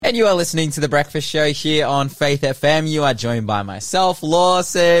And you are listening to The Breakfast Show here on Faith FM. You are joined by myself,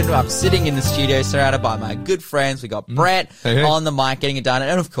 Lawson. I'm sitting in the studio surrounded by my good friends. We got Brett on the mic getting it done.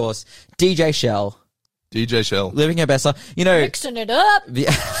 And of course, DJ Shell. DJ Shell. Living her best life. You know, mixing it up. Mixing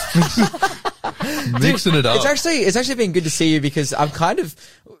it up. It's actually been good to see you because I'm kind of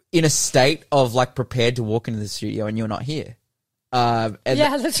in a state of like prepared to walk into the studio and you're not here. That's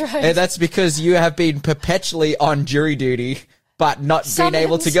right. And that's because you have been perpetually on jury duty, but not being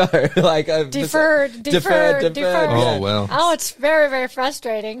able to go. Deferred. Oh, well. Oh, it's very, very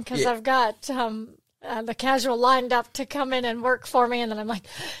frustrating because I've got the casual lined up to come in and work for me, and then I'm like,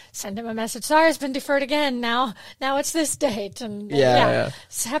 send him a message. Sorry, it's been deferred again. Now it's this date. And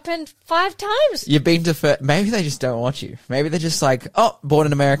it's happened 5 times. You've been deferred. Maybe they just don't want you. Maybe they're just like, oh, born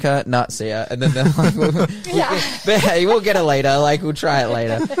in America, not see ya. And then they're like, we'll get it later. Like, we'll try it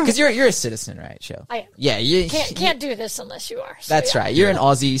later. Because you're a citizen, right, Shell? I am. Yeah, you can't do this unless you are. So that's right. You're an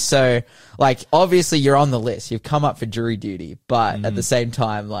Aussie, so like obviously you're on the list. You've come up for jury duty, but at the same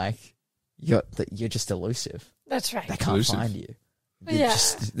time, like you're just elusive. That's right. They can't find you. They're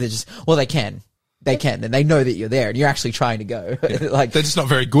just they can. They can, and they know that you're there, and you're actually trying to go. Like they're just not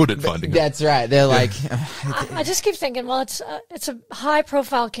very good at finding it. That's right. They're like, I just keep thinking, well, it's a high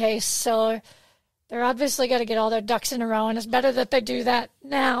profile case, so they're obviously got to get all their ducks in a row, and it's better that they do that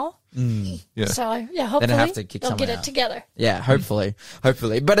now. Yeah. So hopefully they'll get it together. Yeah, hopefully. But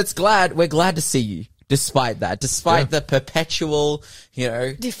we're glad to see you. Despite the perpetual,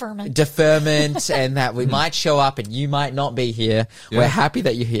 deferment and that we might show up and you might not be here. Yeah. We're happy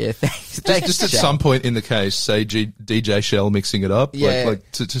that you're here. Thanks. Just at some point in the case, say DJ Shell mixing it up. Yeah. Like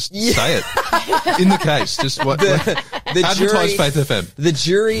to just say it in the case. Just what advertise Faith FM. The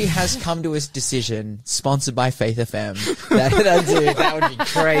jury has come to a decision sponsored by Faith FM. That would be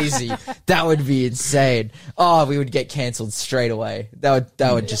crazy. That would be insane. Oh, we would get cancelled straight away. That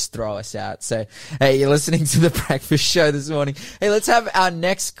would just throw us out. So, hey, you're listening to The Breakfast Show this morning. Hey, let's have our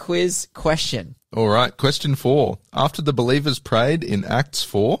next quiz question. All right. Question 4. After the believers prayed in Acts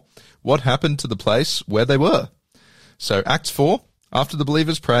 4, what happened to the place where they were? So Acts 4, after the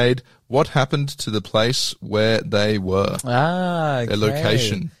believers prayed, what happened to the place where they were? Okay. Their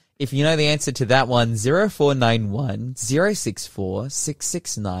location. If you know the answer to that one, 0491 064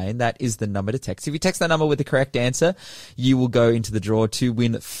 669, that is the number to text. If you text that number with the correct answer, you will go into the draw to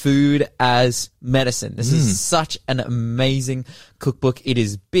win food as medicine. This is such an amazing cookbook. It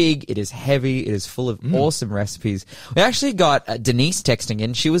is big, it is heavy, it is full of awesome recipes. We actually got Denise texting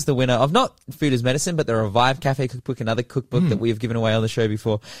in. She was the winner of not Food as Medicine, but the Revive Cafe cookbook, another cookbook that we have given away on the show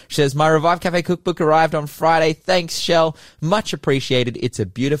before. She says, my Revive Cafe cookbook arrived on Friday. Thanks, Shell. Much appreciated. It's a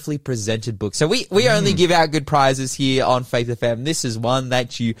beautifully presented book. So we only give out good prizes here on Faith FM. This is one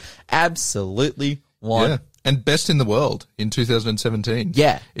that you absolutely want. Yeah. And best in the world in 2017.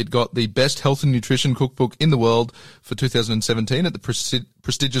 Yeah. It got the best health and nutrition cookbook in the world for 2017 at the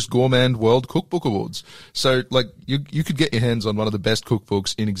prestigious Gourmand World Cookbook Awards. So, like, you could get your hands on one of the best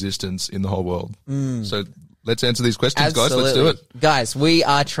cookbooks in existence in the whole world. So let's answer these questions, Absolutely. guys. Let's do it. Guys, we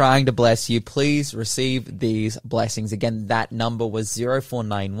are trying to bless you. Please receive these blessings. Again, that number was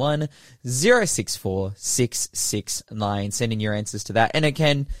 0491 064 669. Send in your answers to that. And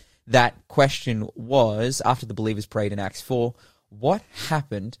again, that question was, after the believers prayed in Acts 4, what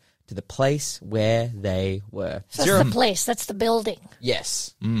happened to the place where they were? So that's the place. That's the building.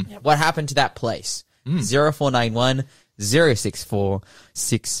 Yes. Yep. What happened to that place? 0491 064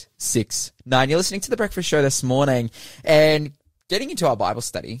 669. You're listening to The Breakfast Show this morning, and getting into our Bible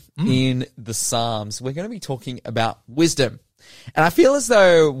study in the Psalms, we're going to be talking about wisdom. And I feel as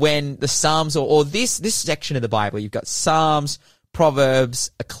though when the Psalms or this section of the Bible, you've got Psalms,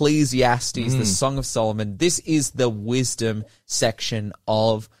 Proverbs, Ecclesiastes, the Song of Solomon. This is the wisdom section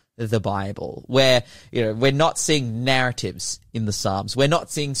of the Bible, where, we're not seeing narratives in the Psalms. We're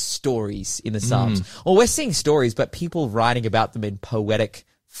not seeing stories in the Psalms. Or we're seeing stories, but people writing about them in poetic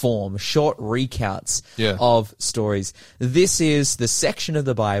form, short recounts of stories. This is the section of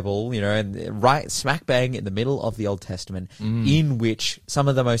the Bible, and right smack bang in the middle of the Old Testament, in which some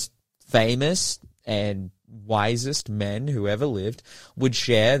of the most famous and wisest men who ever lived would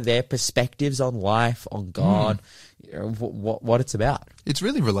share their perspectives on life, on God, what it's about. It's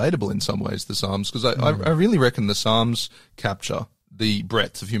really relatable in some ways, the Psalms, because I really reckon the Psalms capture the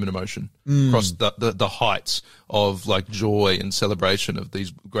breadth of human emotion. across the heights of like joy and celebration of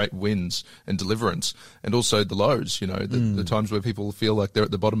these great wins and deliverance, and also the lows, the times where people feel like they're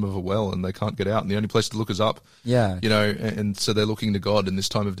at the bottom of a well and they can't get out, and the only place to look is up. Yeah. And so they're looking to God in this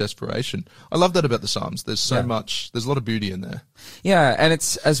time of desperation. I love that about the Psalms. There's so much, there's a lot of beauty in there. Yeah, and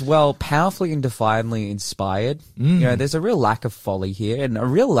it's as well powerfully and divinely inspired. There's a real lack of folly here, and a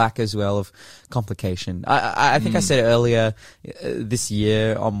real lack as well of complication. I think I said earlier this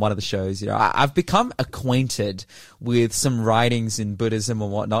year on one of the shows, I've become acquainted with some writings in Buddhism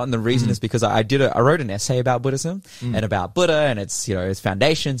and whatnot, and the reason is because I wrote an essay about Buddhism and about Buddha and its its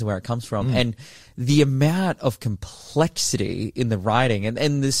foundations and where it comes from, and the amount of complexity in the writing,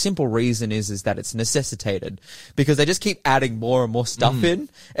 and the simple reason is that it's necessitated because they just keep adding more and more stuff in,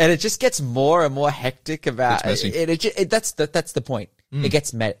 and it just gets more and more hectic about it. That's the point. It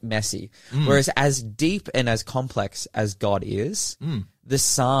gets messy. Whereas as deep and as complex as God is, the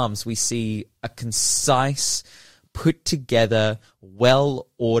Psalms, we see a concise, put together,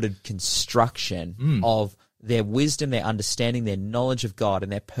 well-ordered construction of their wisdom, their understanding, their knowledge of God,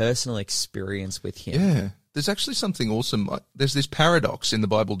 and their personal experience with Him. Yeah. There's actually something awesome. There's this paradox in the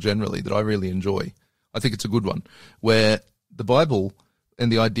Bible generally that I really enjoy. I think it's a good one, where the Bible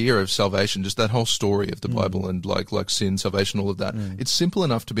and the idea of salvation, just that whole story of the Bible and like sin, salvation, all of that, it's simple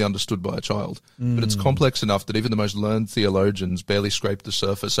enough to be understood by a child, but it's complex enough that even the most learned theologians barely scrape the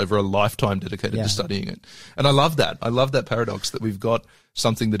surface over a lifetime dedicated to studying it. And I love that. I love that paradox that we've got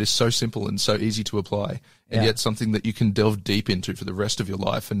something that is so simple and so easy to apply, and yet something that you can delve deep into for the rest of your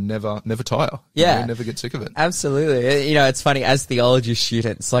life and never tire. Never get sick of it. Absolutely. It's funny, as theology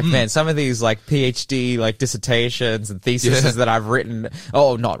students, like, man, some of these like PhD, like dissertations and theses that I've written,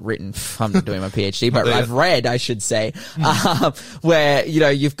 not written, I'm not doing my PhD, but I've read, I should say, where,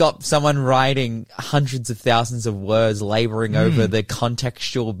 you've got someone writing hundreds of thousands of words, laboring over the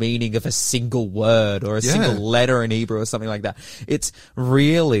contextual meaning of a single word or a single letter in Hebrew or something like that. It's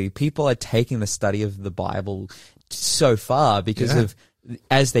really, people are taking the study of the Bible so far because of,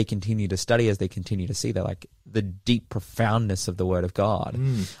 as they continue to study, as they continue to see, they're like the deep profoundness of the Word of God.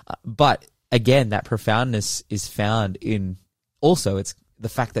 But again, that profoundness is found in also it's the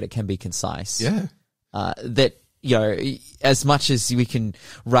fact that it can be concise. That, as much as we can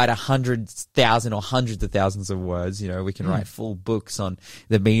write 100,000 or hundreds of thousands of words, we can write full books on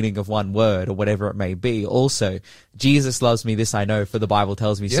the meaning of one word or whatever it may be. Also, Jesus loves me, this I know, for the Bible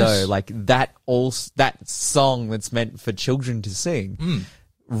tells me so. Like that song that's meant for children to sing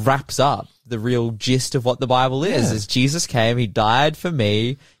wraps up the real gist of what the Bible is Jesus came, He died for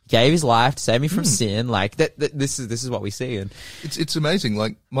me, gave His life to save me from sin. Like that this is what we see. And it's amazing.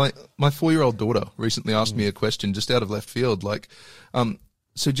 Like my 4-year-old daughter recently asked me a question just out of left field. Like,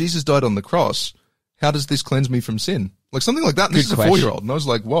 so Jesus died on the cross. How does this cleanse me from sin? Like something like that. And this is a 4-year-old. And I was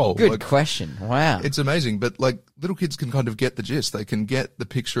like, whoa. Good question. Wow. It's amazing. But like little kids can kind of get the gist. They can get the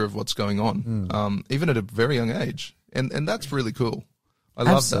picture of what's going on, even at a very young age. And that's really cool. I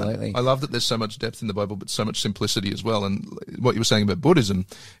love that. I love that there's so much depth in the Bible, but so much simplicity as well. And what you were saying about Buddhism,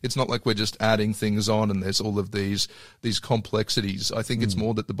 it's not like we're just adding things on and there's all of these complexities. I think it's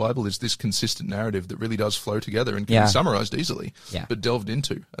more that the Bible is this consistent narrative that really does flow together and can be summarized easily, but delved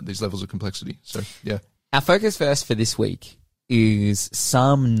into at these levels of complexity. So, yeah. Our focus verse for this week is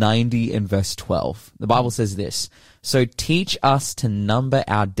Psalm 90 and verse 12. The Bible says this: "So teach us to number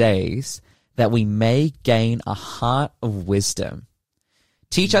our days that we may gain a heart of wisdom."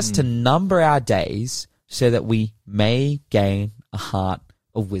 Teach us to number our days so that we may gain a heart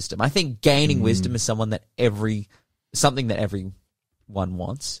of wisdom. I think gaining wisdom is something that everyone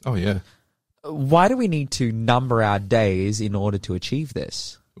wants. Oh, yeah. Why do we need to number our days in order to achieve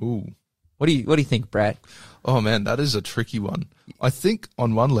this? Ooh. What do you think, Brett? Oh, man, that is a tricky one. I think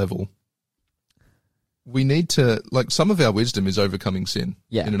on one level, we need to, like, some of our wisdom is overcoming sin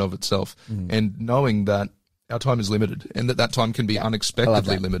in and of itself, and knowing that our time is limited and that time can be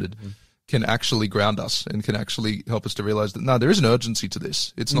unexpectedly limited, can actually ground us and can actually help us to realize that, no, there is an urgency to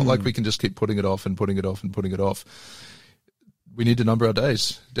this. It's not like we can just keep putting it off and putting it off and putting it off. We need to number our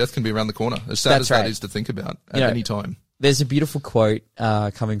days. Death can be around the corner, as sad as that is to think about at any time. There's a beautiful quote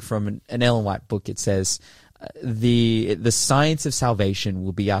coming from an Ellen White book. It says, the science of salvation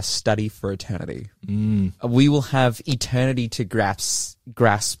will be our study for eternity. We will have eternity to grasp,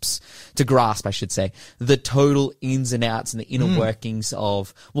 I should say, the total ins and outs and the inner workings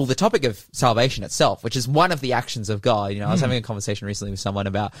of, the topic of salvation itself, which is one of the actions of God. I was having a conversation recently with someone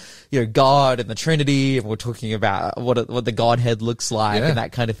about, God and the Trinity, and we're talking about what the Godhead looks like and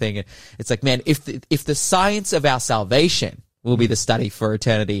that kind of thing. And it's like, man, if the science of our salvation will be the study for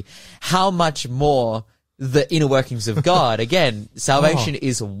eternity, how much more the inner workings of God. Again, salvation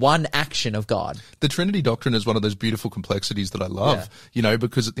is one action of God. The Trinity doctrine is one of those beautiful complexities that I love,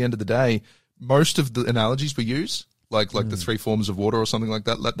 because at the end of the day, most of the analogies we use, like the three forms of water or something like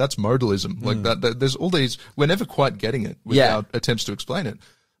that, that's modalism. Like that, there's all these, we're never quite getting it with our attempts to explain it.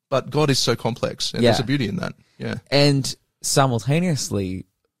 But God is so complex, and there's a beauty in that. Yeah. And simultaneously,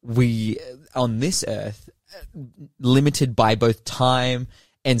 we, on this earth, limited by both time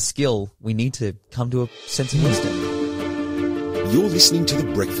and skill, we need to come to a sense of wisdom. You're listening to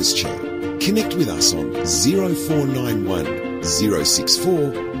The Breakfast Show. Connect with us on 0491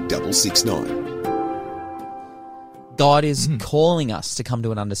 064 669. God is calling us to come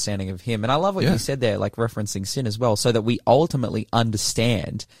to an understanding of Him. And I love what you said there, like referencing sin as well, so that we ultimately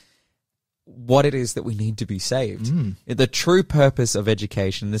understand what it is that we need to be saved. The true purpose of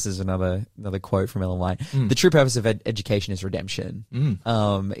education, this is another quote from Ellen White, the true purpose of education is redemption.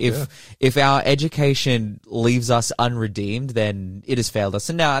 If our education leaves us unredeemed, then it has failed us.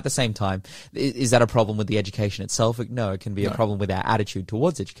 And now at the same time, is that a problem with the education itself? No, it can be a problem with our attitude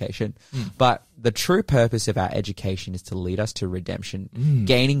towards education. But the true purpose of our education is to lead us to redemption.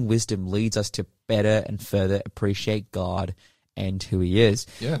 Gaining wisdom leads us to better and further appreciate God and who He is.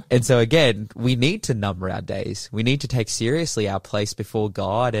 And so again, we need to number our days. We need to take seriously our place before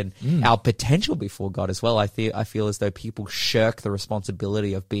God and our potential before God as well. I feel as though people shirk the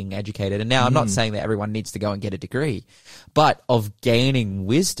responsibility of being educated. And now I'm not saying that everyone needs to go and get a degree, but of gaining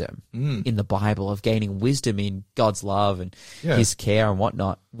wisdom in the Bible, of gaining wisdom in God's love and His care and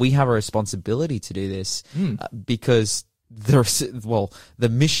whatnot. We have a responsibility to do this because the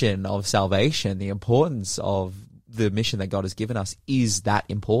mission of salvation, the importance of the mission that God has given us is that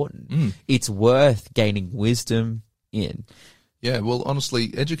important. It's worth gaining wisdom in. Yeah, well,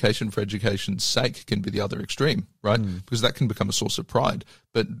 honestly, education for education's sake can be the other extreme, right? Because that can become a source of pride.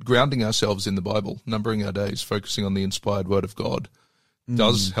 But grounding ourselves in the Bible, numbering our days, focusing on the inspired word of God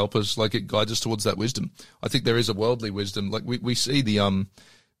does help us, like it guides us towards that wisdom. I think there is a worldly wisdom. Like we see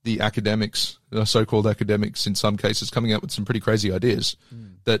the academics, so-called academics in some cases, coming out with some pretty crazy ideas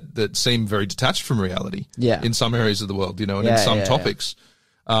that seem very detached from reality in some areas of the world, and in some topics.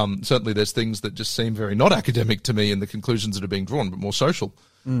 Certainly there's things that just seem very not academic to me in the conclusions that are being drawn, but more social.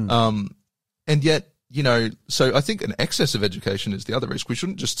 And yet, so I think an excess of education is the other risk. We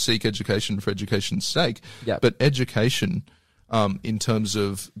shouldn't just seek education for education's sake, but education in terms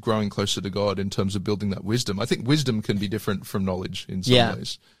of growing closer to God, in terms of building that wisdom. I think wisdom can be different from knowledge in some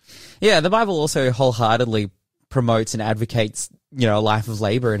ways. Yeah, the Bible also wholeheartedly promotes and advocates, a life of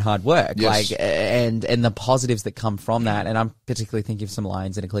labor and hard work, and the positives that come from that. And I'm particularly thinking of some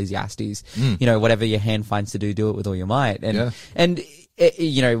lines in Ecclesiastes, whatever your hand finds to do, do it with all your might. And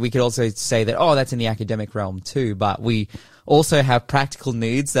we could also say that, that's in the academic realm too, but we also have practical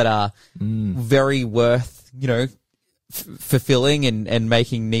needs that are very worth, fulfilling and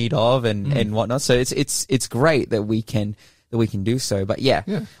making need of and whatnot. So it's great that we can do so. But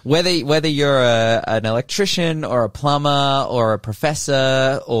whether you're an electrician or a plumber or a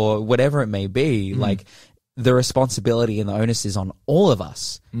professor or whatever it may be, like the responsibility and the onus is on all of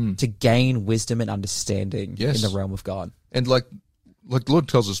us to gain wisdom and understanding in the realm of God. And like the Lord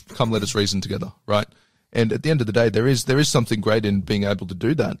tells us, come let us reason together, right? And at the end of the day, there is something great in being able to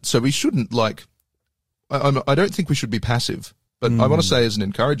do that. So we shouldn't I don't think we should be passive, but I want to say as an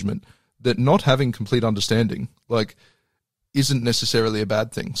encouragement that not having complete understanding, isn't necessarily a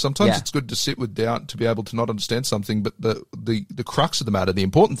bad thing. Sometimes it's good to sit with doubt, to be able to not understand something, but the crux of the matter, the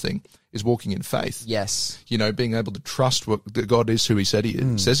important thing, is walking in faith. Yes. Being able to trust that God is who He said He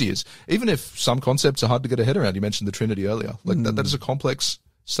is, says He is. Even if some concepts are hard to get a head around. You mentioned the Trinity earlier. That is a complex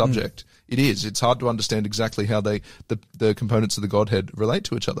subject. It is. It's hard to understand exactly how the components of the Godhead relate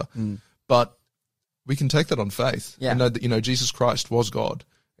to each other. But we can take that on faith and know that, Jesus Christ was God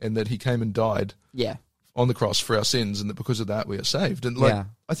and that He came and died on the cross for our sins, and that because of that we are saved. And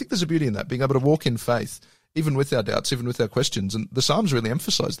I think there's a beauty in that, being able to walk in faith, even with our doubts, even with our questions. And the Psalms really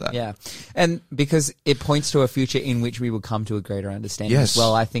emphasize that. Yeah. And because it points to a future in which we will come to a greater understanding as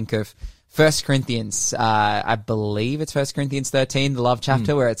well. I think of 1 Corinthians, I believe it's 1 Corinthians 13, the love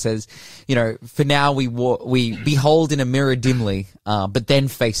chapter, where it says, for now we behold in a mirror dimly, but then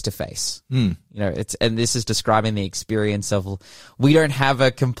face to face. And this is describing the experience of, we don't have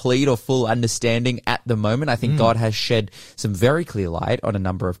a complete or full understanding at the moment. I think God has shed some very clear light on a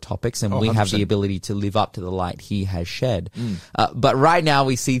number of topics, and we have the ability to live up to the light He has shed. But right now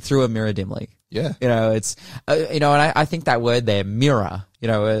we see through a mirror dimly. Yeah. And I think that word there, mirror,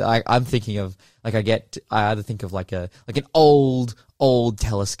 I'm thinking of I either think of like an old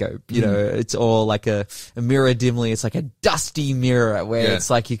telescope, it's all like a mirror dimly. It's like a dusty mirror where it's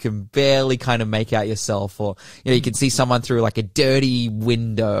like you can barely kind of make out yourself, or, you can see someone through like a dirty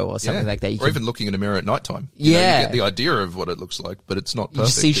window or something like that. Even looking in a mirror at nighttime. You get the idea of what it looks like, but it's not perfect.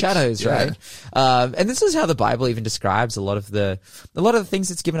 You see shadows, right? And this is how the Bible even describes a lot of the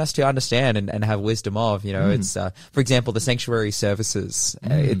things it's given us to understand and have wisdom of. It's, for example, the sanctuary services.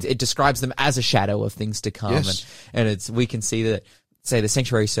 It describes them as a shadow of things to come, and we can see that. Say the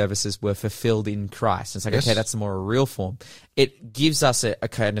sanctuary services were fulfilled in Christ. It's like, okay, that's the more real form. It gives us a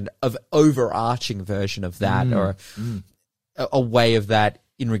kind of overarching version of that, or a way of that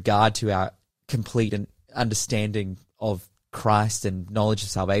in regard to our complete understanding of Christ and knowledge of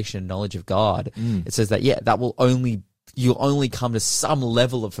salvation, knowledge of God. It says that, that you'll only come to some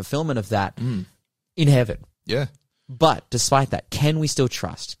level of fulfillment of that in heaven. Yeah. But despite that, can we still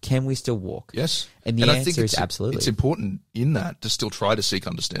trust? Can we still walk? Yes. And the answer is absolutely. It's important in that to still try to seek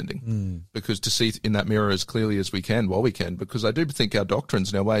understanding, because to see in that mirror as clearly as we can while we can, because I do think our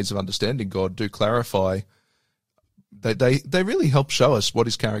doctrines and our ways of understanding God do clarify. They really help show us what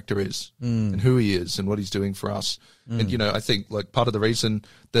his character is and who he is and what he's doing for us. And, I think like part of the reason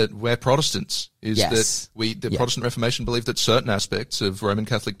that we're Protestants is that the Protestant Reformation believed that certain aspects of Roman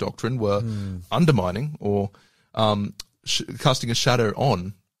Catholic doctrine were undermining or casting a shadow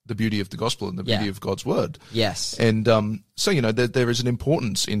on the beauty of the gospel and the beauty of God's word. Yes. And so, there is an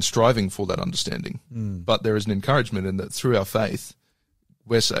importance in striving for that understanding, but there is an encouragement in that through our faith,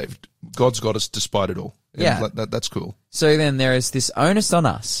 we're saved. God's got us despite it all. And that's cool. So then there is this onus on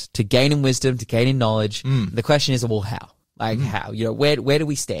us to gain in wisdom, to gain in knowledge. The question is, well, how? How? Where do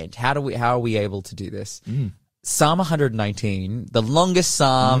we stand? How are we able to do this? Psalm 119, the longest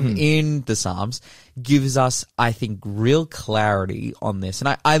psalm in the Psalms, gives us, I think, real clarity on this.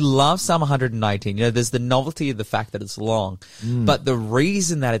 And I love Psalm 119. There's the novelty of the fact that it's long. But the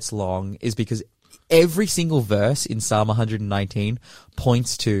reason that it's long is because every single verse in Psalm 119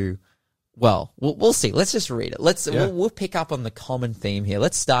 points to, well, we'll see. Let's just read it. We'll pick up on the common theme here.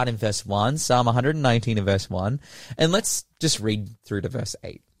 Let's start in verse 1, Psalm 119 and verse 1, and let's just read through to verse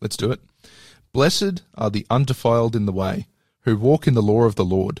 8. Let's do it. Blessed are the undefiled in the way, who walk in the law of the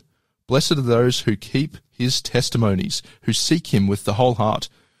Lord. Blessed are those who keep his testimonies, who seek him with the whole heart.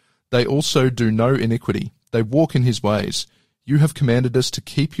 They also do no iniquity. They walk in his ways. You have commanded us to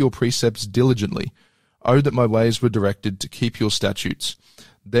keep your precepts diligently. Oh, that my ways were directed to keep your statutes.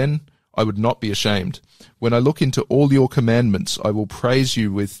 Then I would not be ashamed. When I look into all your commandments, I will praise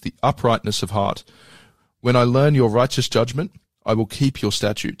you with the uprightness of heart. When I learn your righteous judgment, I will keep your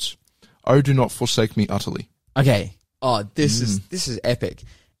statutes. Oh, do not forsake me utterly. Okay. Oh, this is epic.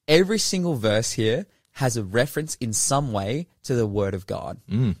 Every single verse here has a reference in some way to the word of God.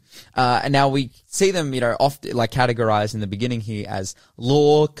 And now we see them, often like categorized in the beginning here as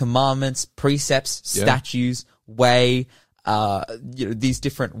law, commandments, precepts, statutes, way, these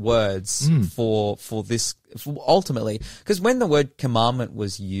different words for this ultimately, because when the word commandment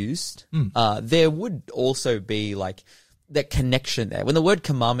was used, there would also be like that connection there. When the word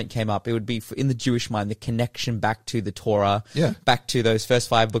commandment came up, it would be in the Jewish mind, the connection back to the Torah, back to those first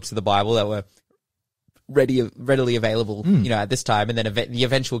 5 books of the Bible that were readily available, at this time. And then the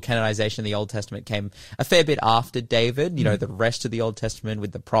eventual canonization of the Old Testament came a fair bit after David, the rest of the Old Testament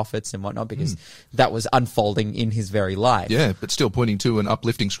with the prophets and whatnot, because that was unfolding in his very life. Yeah, but still pointing to an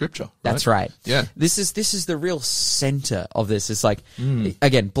uplifting scripture. Right? That's right. Yeah. This is the real center of this. It's like,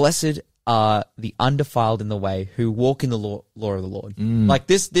 again, blessed are the undefiled in the way who walk in the law of the Lord. Like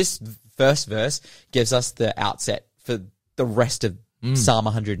this first verse gives us the outset for the rest of Psalm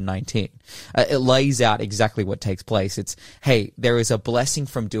 119. It lays out exactly what takes place. It's, hey, there is a blessing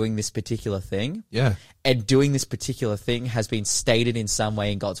from doing this particular thing. Yeah. And doing this particular thing has been stated in some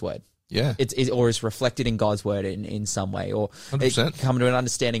way in God's word. Yeah. Or is reflected in God's word in some way, or 100%. Come to an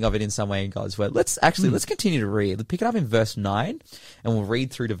understanding of it in some way in God's word. Let's continue to read. Let's pick it up in verse 9 and we'll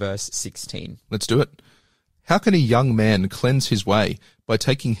read through to verse 16. Let's do it. How can a young man cleanse his way? By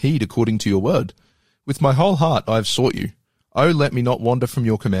taking heed according to your word. With my whole heart I have sought you. Oh, let me not wander from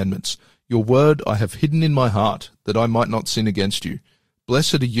your commandments. Your word I have hidden in my heart, that I might not sin against you.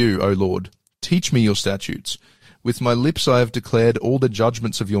 Blessed are you, O Lord. Teach me your statutes. With my lips I have declared all the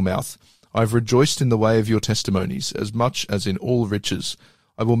judgments of your mouth. I have rejoiced in the way of your testimonies, as much as in all riches.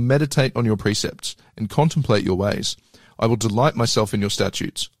 I will meditate on your precepts, and contemplate your ways. I will delight myself in your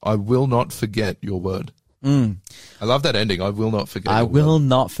statutes. I will not forget your word. I love that ending. I will not forget your word. I will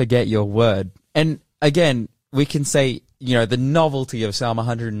not forget your word. And again, we can say the novelty of Psalm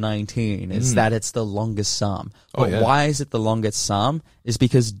 119 is that it's the longest psalm. But why is it the longest psalm? Is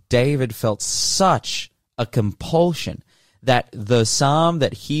because David felt such a compulsion that the psalm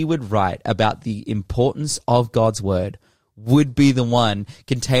that he would write about the importance of God's word would be the one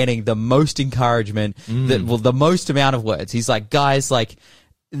containing the most encouragement, the most amount of words. He's like, guys, like,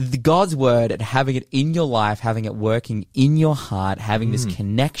 God's word and having it in your life, having it working in your heart, having this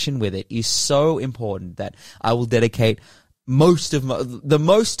connection with it is so important that I will dedicate the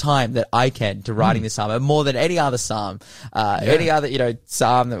most time that I can to writing this psalm, and more than any other psalm, any other,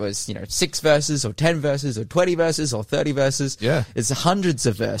 psalm that was, 6 verses or 10 verses or 20 verses or 30 verses. Yeah. It's hundreds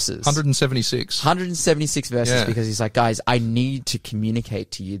of verses. 176 verses because he's like, guys, I need to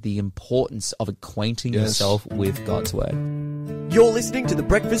communicate to you the importance of acquainting yourself with God's word. You're listening to the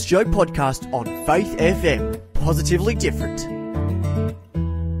Breakfast Show podcast on Faith FM. Positively different.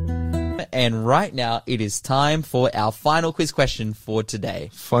 And right now, it is time for our final quiz question for today.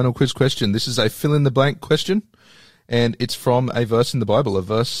 Final quiz question. This is a fill-in-the-blank question, and it's from a verse in the Bible, a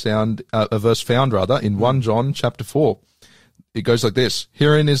verse found in 1 John chapter 4. It goes like this: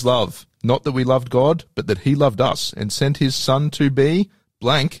 Herein is love, not that we loved God, but that he loved us, and sent his Son to be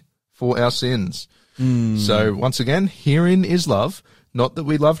blank for our sins. So, once again, herein is love, not that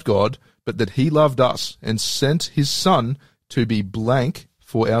we loved God, but that he loved us, and sent his Son to be blank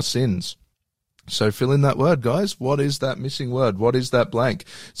for our sins. So fill in that word, guys. What is that missing word? What is that blank?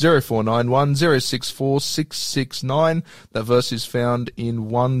 0491 064 669. That verse is found in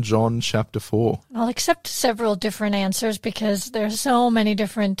 1 John chapter 4. I'll accept several different answers because there's so many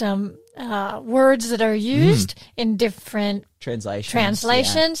different words that are used in different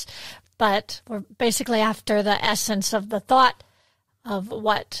translations. But we're basically after the essence of the thought of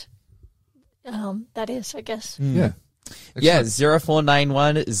what that is, I guess. Yeah. Excellent.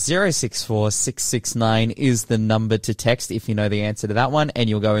 0491 064 669 is the number to text if you know the answer to that one, and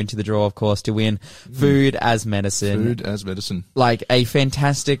you'll go into the draw, of course, to win Food as Medicine. Food as Medicine. Like a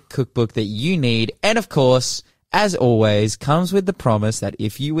fantastic cookbook that you need, and of course, as always, comes with the promise that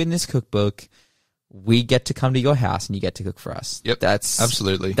if you win this cookbook, we get to come to your house and you get to cook for us. Yep.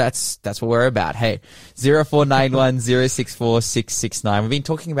 Absolutely. That's what we're about. Hey, 0491 064 669. We've been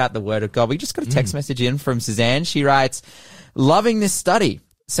talking about the word of God. We just got a text message in from Suzanne. She writes, loving this study.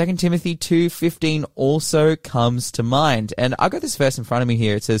 2 Timothy 2:15 also comes to mind. And I got this verse in front of me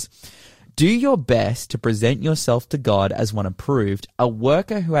here. It says, do your best to present yourself to God as one approved, a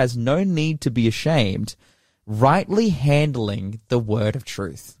worker who has no need to be ashamed, rightly handling the word of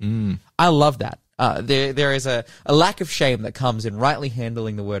truth. I love that. There is a lack of shame that comes in rightly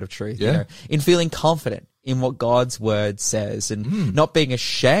handling the word of truth, in feeling confident in what God's word says and not being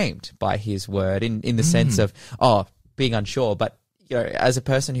ashamed by his word in the sense of, being unsure, but, as a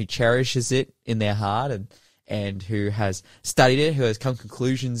person who cherishes it in their heart and who has studied it, who has come to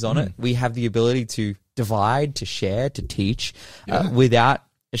conclusions on it, we have the ability to divide, to share, to teach without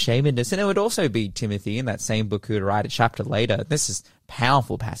ashamedness. And it would also be Timothy in that same book who would write a chapter later. This is a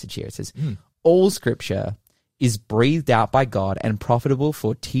powerful passage here. It says, all scripture is breathed out by God and profitable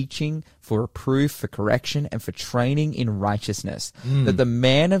for teaching, for reproof, for correction, and for training in righteousness, that the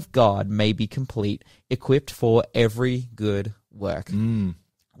man of God may be complete, equipped for every good work.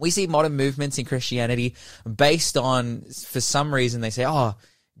 We see modern movements in Christianity based on, for some reason, they say,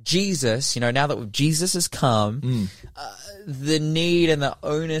 Jesus, now that Jesus has come, the need and the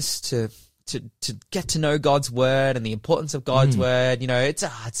onus to get to know God's word and the importance of God's word,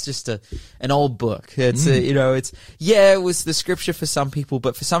 it's just an old book. It's it was the scripture for some people,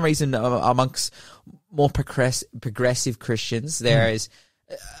 but for some reason amongst more progressive Christians, there is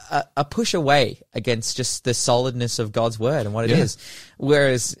a push away against just the solidness of God's word and what it is.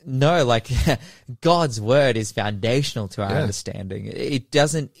 Whereas God's word is foundational to our understanding. It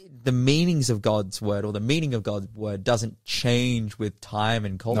doesn't, the meanings of God's word or the meaning of God's word doesn't change with time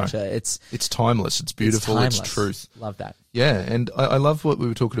and culture. No, it's timeless. It's beautiful. It's truth. Love that. Yeah. And I love what we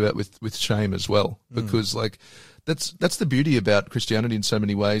were talking about with shame as well, because that's the beauty about Christianity in so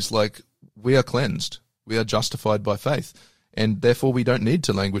many ways. Like, we are cleansed. We are justified by faith. And therefore we don't need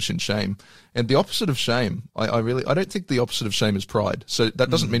to languish in shame. And the opposite of shame, I don't think the opposite of shame is pride. So that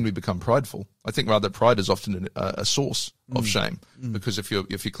doesn't mean we become prideful. I think rather pride is often a source of shame, because if you're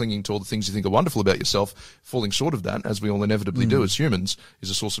clinging to all the things you think are wonderful about yourself, falling short of that, as we all inevitably do as humans, is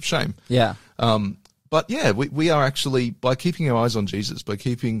a source of shame. Yeah. But yeah, we are actually, by keeping our eyes on Jesus, by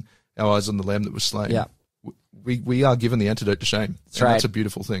keeping our eyes on the Lamb that was slain, we are given the antidote to shame. That's right. That's a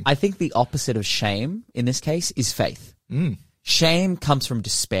beautiful thing. I think the opposite of shame in this case is faith. shame comes from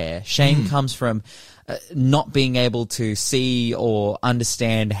despair. Shame comes from not being able to see or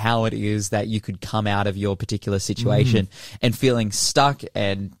understand how it is that you could come out of your particular situation and feeling stuck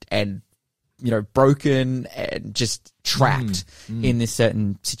and broken and just trapped in this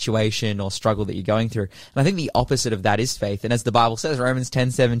certain situation or struggle that you're going through. And I think the opposite of that is faith. And as the Bible says, Romans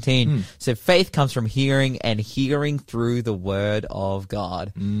 10:17, so faith comes from hearing, and hearing through the word of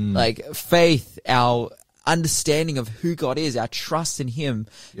God. Like faith, our understanding of who God is, our trust in him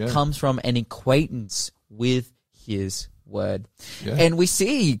comes from an acquaintance with his word. Yeah. And we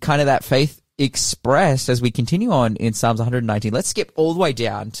see kind of that faith expressed as we continue on in Psalms 119. Let's skip all the way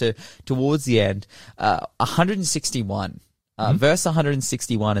down to towards the end, 161, verse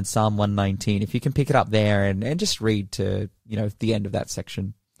 161 in Psalm 119. If you can pick it up there and just read to the end of that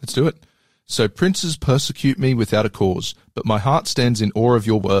section. Let's do it. So princes persecute me without a cause, but my heart stands in awe of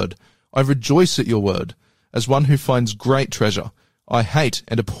your word. I rejoice at your word, as one who finds great treasure. I hate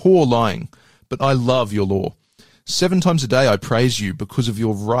and abhor lying, but I love your law. 7 times a day I praise you because of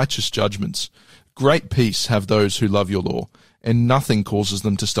your righteous judgments. Great peace have those who love your law, and nothing causes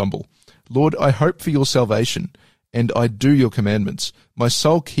them to stumble. Lord, I hope for your salvation, and I do your commandments. My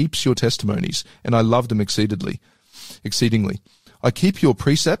soul keeps your testimonies, and I love them exceedingly. I keep your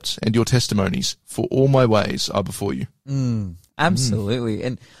precepts and your testimonies, for all my ways are before you. Absolutely.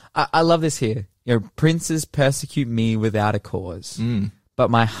 And I love this here. Princes persecute me without a cause. But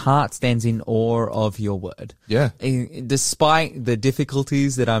my heart stands in awe of your word. Yeah. Despite the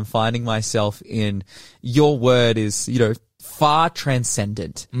difficulties that I'm finding myself in, your word is, far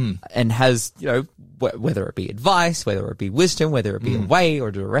transcendent and has, whether it be advice, whether it be wisdom, whether it be a way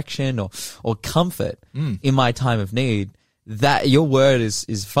or direction or comfort in my time of need, that your word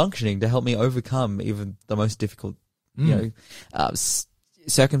is functioning to help me overcome even the most difficult,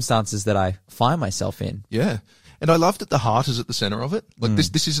 circumstances that I find myself in. Yeah. And I love that the heart is at the center of it. Like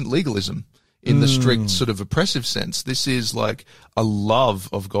this isn't legalism in the strict sort of oppressive sense. This is like a love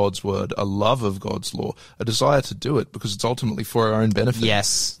of God's word, a love of God's law, a desire to do it because it's ultimately for our own benefit.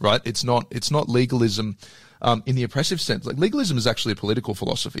 Yes. Right? It's not legalism in the oppressive sense. Like legalism is actually a political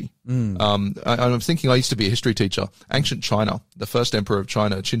philosophy. I'm thinking, I used to be a history teacher. Ancient China, the first emperor of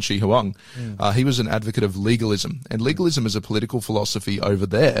China, Qin Shi Huang, he was an advocate of legalism. And legalism as a political philosophy over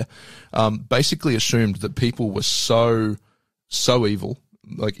there basically assumed that people were so evil,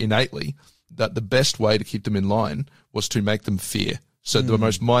 like innately, that the best way to keep them in line was to make them fear. So the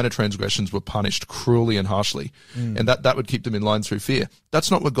most minor transgressions were punished cruelly and harshly. And that would keep them in line through fear.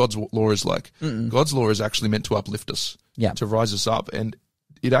 That's not what God's law is like. God's law is actually meant to uplift us, to rise us up. And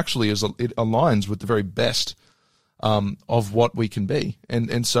it actually it aligns with the very best of what we can be.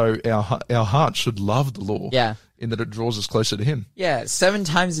 And so our heart should love the law in that it draws us closer to him. Yeah, 7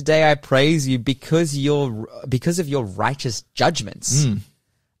 times a day I praise you because of your righteous judgments.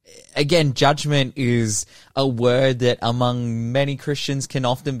 Again, judgment is a word that among many Christians can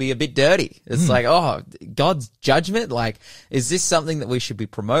often be a bit dirty. It's like, oh, God's judgment? Like, is this something that we should be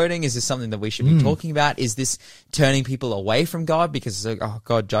promoting? Is this something that we should be talking about? Is this turning people away from God because it's like, oh,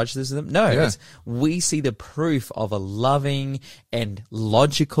 God judges them? No, we see the proof of a loving and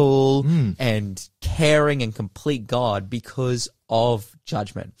logical and caring and complete God because of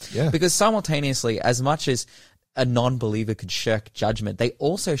judgment. Yeah. Because simultaneously, as much as a non-believer could shirk judgment, they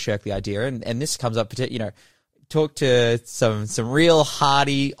also shirk the idea, and this comes up, talk to some real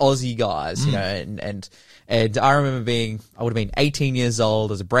hardy Aussie guys, and I remember I would have been 18 years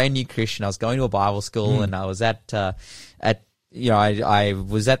old, I was a brand new Christian, I was going to a Bible school, and I was I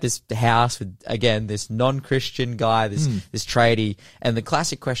was at this house with, again, this non-Christian guy, this tradie, and the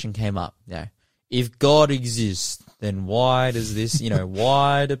classic question came up, if God exists, then why does this,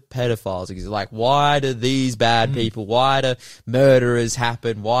 why do pedophiles exist? Like, why do these bad people, why do murderers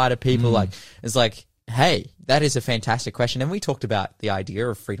happen? Why do people it's like, hey, that is a fantastic question. And we talked about the idea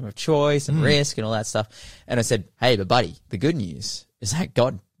of freedom of choice and risk and all that stuff. And I said, hey, but buddy, the good news is that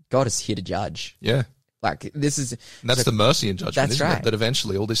God is here to judge. Yeah. Like, that's the mercy in judgment, that's isn't right. it? That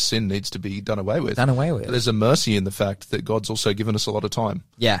eventually all this sin needs to be done away with. But there's a mercy in the fact that God's also given us a lot of time.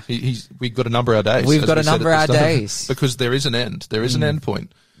 Yeah. We've got to number our days. We've got to number our days. Because there is an end. There is an end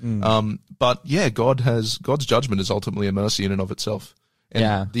point. But yeah, God's judgment is ultimately a mercy in and of itself.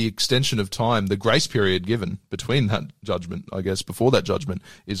 And the extension of time, the grace period given between that judgment, I guess, before that judgment,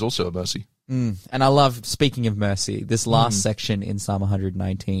 is also a mercy. And I love, speaking of mercy, this last section in Psalm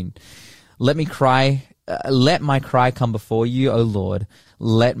 119. Let my cry come before you, O Lord.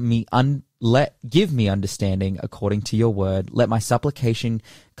 Give me understanding according to your word. Let my supplication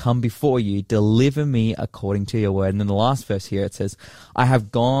come before you. Deliver me according to your word. And then the last verse here, it says, I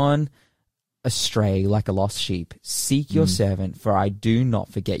have gone astray like a lost sheep. Seek your servant, for I do not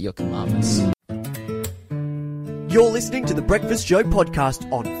forget your commandments. You're listening to the Breakfast Show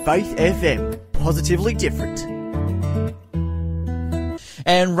podcast on Faith FM. Positively different.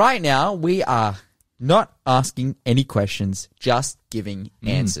 And right now, we are not asking any questions, just giving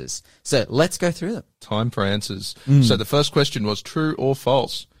answers. So let's go through them. Time for answers. So the first question was true or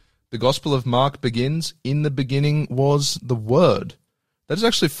false? The Gospel of Mark begins, in the beginning was the Word. That is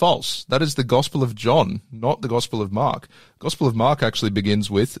actually false. That is the Gospel of John, not the Gospel of Mark. Gospel of Mark actually begins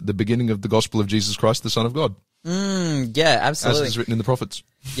with the beginning of the Gospel of Jesus Christ, the Son of God. Yeah, absolutely. As is written in the prophets.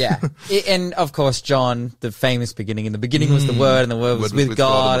 Yeah. And of course, John, the famous beginning. In the beginning was the Word, and the Word was with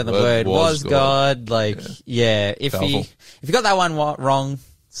God, and the Word was God. If you got that one wrong,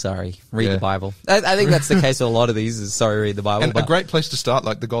 sorry, read the Bible. I think that's the case with a lot of these, is sorry, read the Bible. And a great place to start,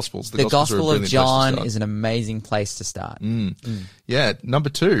 like the Gospels. The Gospel of John is an amazing place to start. Yeah.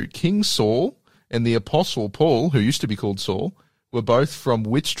 Number 2, King Saul and the Apostle Paul, who used to be called Saul, were both from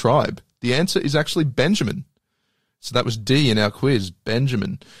which tribe? The answer is actually Benjamin. So that was D in our quiz,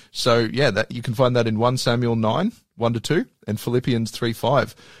 Benjamin. So yeah, that you can find that in 1 Samuel 9, 1-2, and Philippians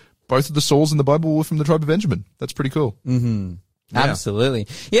 3:5. Both of the Sauls in the Bible were from the tribe of Benjamin. That's pretty cool. Mm-hmm. Yeah. Absolutely.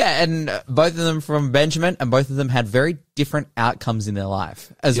 Yeah, and both of them from Benjamin, and both of them had very different outcomes in their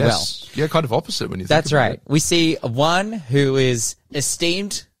life as well. Yeah, kind of opposite when you think That's about right. it. We see one who is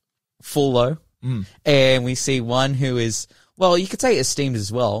esteemed full low, and we see one who is, well, you could say esteemed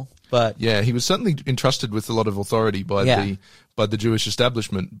as well. But yeah, he was certainly entrusted with a lot of authority by the Jewish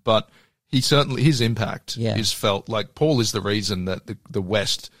establishment, but his impact is felt. Like Paul is the reason that the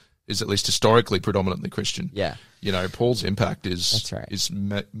West is at least historically predominantly Christian. Yeah. You know, Paul's impact is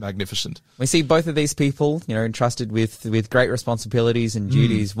magnificent. We see both of these people, entrusted with great responsibilities and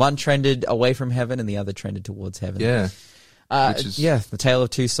duties. One trended away from heaven and the other trended towards heaven. Yeah. The Tale of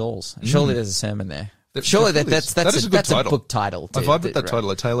Two Souls. Surely there's a sermon there. Surely that's a book title. I vibe with that title,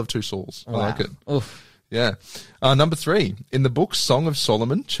 A Tale of Two Souls. I like it. Oof. Yeah. Number 3, in the book Song of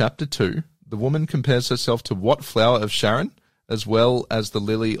Solomon, chapter 2, the woman compares herself to what flower of Sharon, as well as the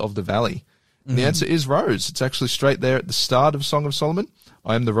lily of the valley? And the answer is rose. It's actually straight there at the start of Song of Solomon.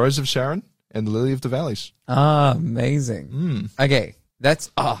 I am the rose of Sharon and the lily of the valleys. Ah, amazing. Okay.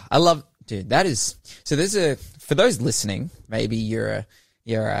 I love, dude, that is, so for those listening, maybe you're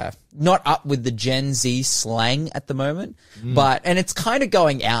not up with the Gen Z slang at the moment, and it's kind of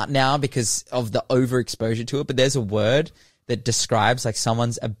going out now because of the overexposure to it, but there's a word that describes like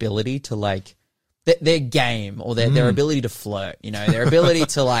someone's ability to their game or their ability to flirt, their ability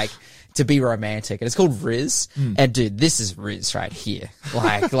to be romantic, and it's called Riz. And dude, this is Riz right here.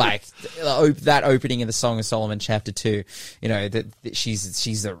 That opening of the Song of Solomon, chapter 2. That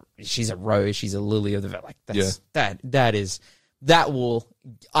she's a rose, she's a lily of the valley.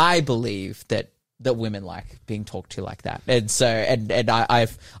 I believe that women like being talked to like that, and so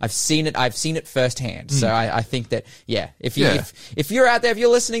I've seen it firsthand. So I think that if you're out there, if you're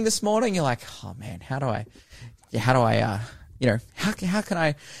listening this morning, you're like, oh man, how can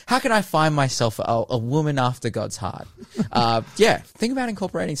I find myself a woman after God's heart? Think about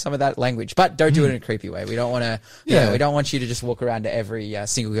incorporating some of that language, but don't do it in a creepy way. We don't want to, we don't want you to just walk around to every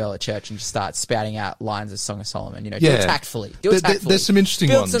single girl at church and just start spouting out lines of Song of Solomon. Do it tactfully. There's some interesting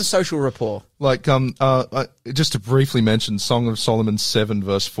Build ones. some social rapport. Like, just to briefly mention Song of Solomon 7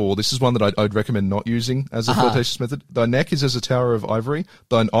 verse 4. This is one that I'd recommend not using as a flirtatious method. Thy neck is as a tower of ivory,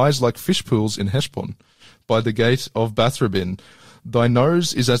 thine eyes like fish pools in Heshbon, by the gate of Bathrabin. Thy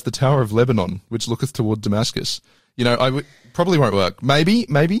nose is as the tower of Lebanon, which looketh toward Damascus. Probably won't work. Maybe.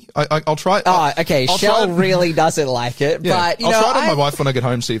 I'll try. Okay. Shell really doesn't like it, but I'll try it on my wife when I get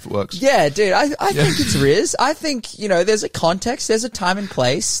home, see if it works. Yeah, dude. I think it's Riz. I think there's a context, there's a time and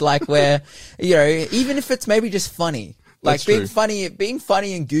place, where even if it's maybe just funny. Being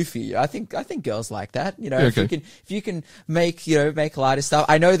funny and goofy. I think girls like that. If you can make light of stuff.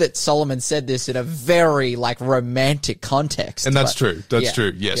 I know that Solomon said this in a very romantic context. And that's true. That's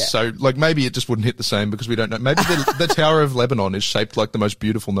true. Yes. Yeah. So maybe it just wouldn't hit the same because we don't know. Maybe the Tower of Lebanon is shaped like the most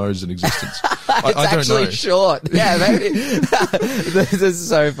beautiful nose in existence. I don't know. It's short. Yeah, maybe. This is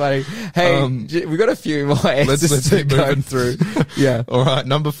so funny. Hey, we've got a few more answers let's keep moving through. Yeah. All right.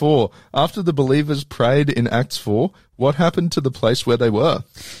 Number 4. After the believers prayed in Acts 4, what happened to the place where they were?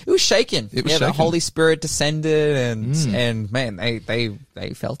 It was shaken. The Holy Spirit descended, and man, they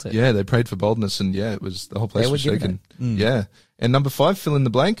felt it. Yeah, they prayed for boldness, and it was the whole place was shaken. Yeah. And number 5, fill in the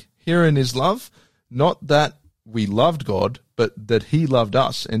blank. Herein is love, not that we loved God, but that he loved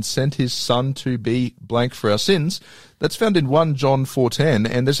us and sent his son to be blank for our sins. That's found in 1 John 4:10,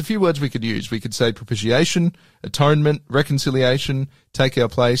 and there's a few words we could use. We could say propitiation, atonement, reconciliation, take our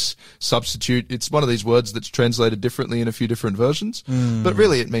place, substitute. It's one of these words that's translated differently in a few different versions, but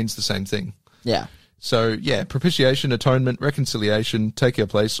really it means the same thing. Yeah. So, yeah, propitiation, atonement, reconciliation, take our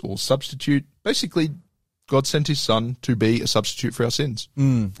place, or substitute. Basically, God sent his son to be a substitute for our sins.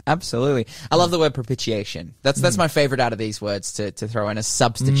 Absolutely. I love the word propitiation. That's my favorite out of these words to throw in, a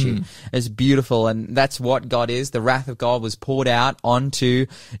substitute. It's beautiful, and that's what God is. The wrath of God was poured out onto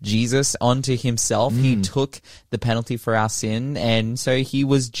Jesus, onto himself. He took the penalty for our sin, and so he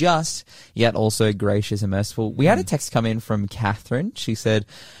was just, yet also gracious and merciful. We had a text come in from Catherine. She said,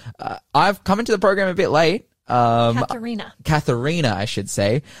 I've come into the program a bit late. Katharina, I should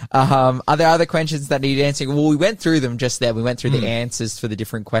say. Are there other questions that need answering? Well, we went through them just there. We went through the answers for the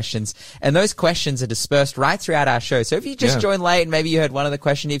different questions, and those questions are dispersed right throughout our show. So if you just joined late and maybe you heard one of the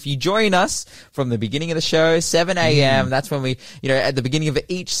question, if you join us from the beginning of the show, 7 a.m., that's when we, at the beginning of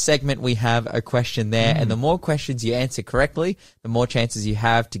each segment, we have a question there. And the more questions you answer correctly, the more chances you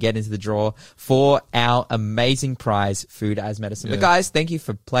have to get into the draw for our amazing prize, Food as Medicine. But guys, thank you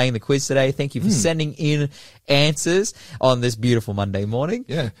for playing the quiz today. Thank you for sending in answers on this beautiful Monday morning.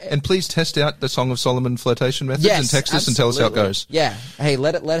 Yeah. And please test out the Song of Solomon flirtation methods and text us and tell us how it goes. Yeah. Hey,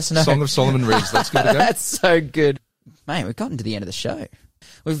 let us know. Song of Solomon reads. Let's give it a go. That's so good. Man, we've gotten to the end of the show.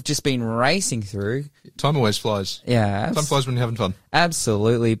 We've just been racing through. Time always flies. Yeah. Time flies when you're having fun.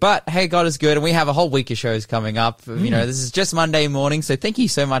 Absolutely. But hey, God is good, and we have a whole week of shows coming up. This is just Monday morning, so thank you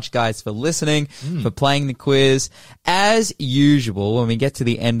so much, guys, for listening, for playing the quiz. As usual, when we get to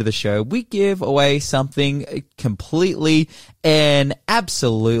the end of the show, we give away something completely and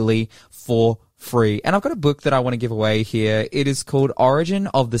absolutely for free. And I've got a book that I want to give away here. It is called Origin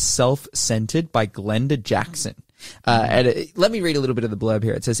of the Self-Centered by Glenda Jackson. Let me read a little bit of the blurb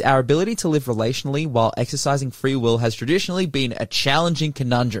here. It says, our ability to live relationally while exercising free will has traditionally been a challenging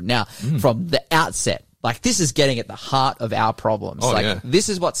conundrum. Now, from the outset, this is getting at the heart of our problems. This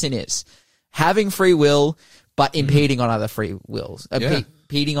is what sin is. Having free will, but impeding on other free wills.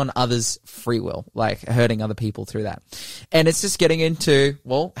 Impeding on others' free will, hurting other people through that. And it's just getting into,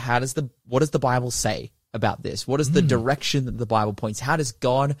 well, what does the Bible say about this? What is the direction that the Bible points? How does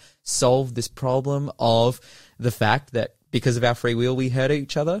God solve this problem of the fact that because of our free will we hurt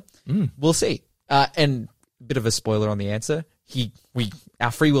each other? We'll see. And a bit of a spoiler on the answer.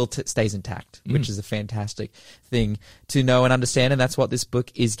 Our free will stays intact, which is a fantastic thing to know and understand, and that's what this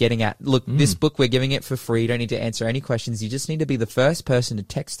book is getting at. Look, this book, we're giving it for free. You don't need to answer any questions. You just need to be the first person to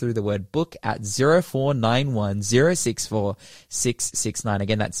text through the word book at 0491 064 669.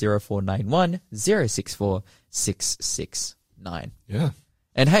 Again, that's 0491 064 669. Yeah.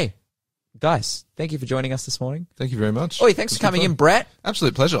 And hey, guys, thank you for joining us this morning. Thank you very much. Oh, thanks for coming in, Brett.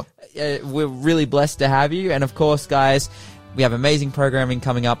 Absolute pleasure. We're really blessed to have you. And of course, guys, we have amazing programming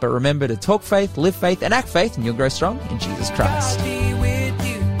coming up. But remember to talk faith, live faith, and act faith, and you'll grow strong in Jesus Christ. I'll be with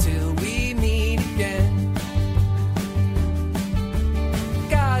you till we meet again.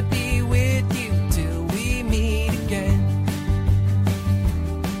 God be with you till we meet again.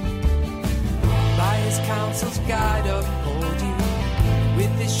 By his counsel's guide uphold you,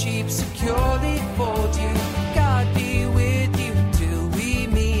 with his sheep securely fold you. God be with you till we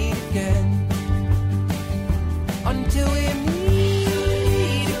meet again. Until we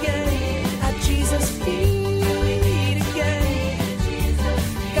meet again at Jesus' feet again.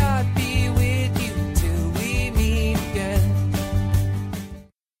 God be with you till we meet again.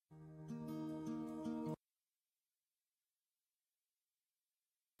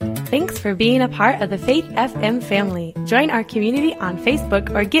 Thanks for being a part of the Faith FM family. Join our community on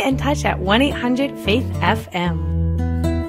Facebook or get in touch at 1-800-FAITH-FM.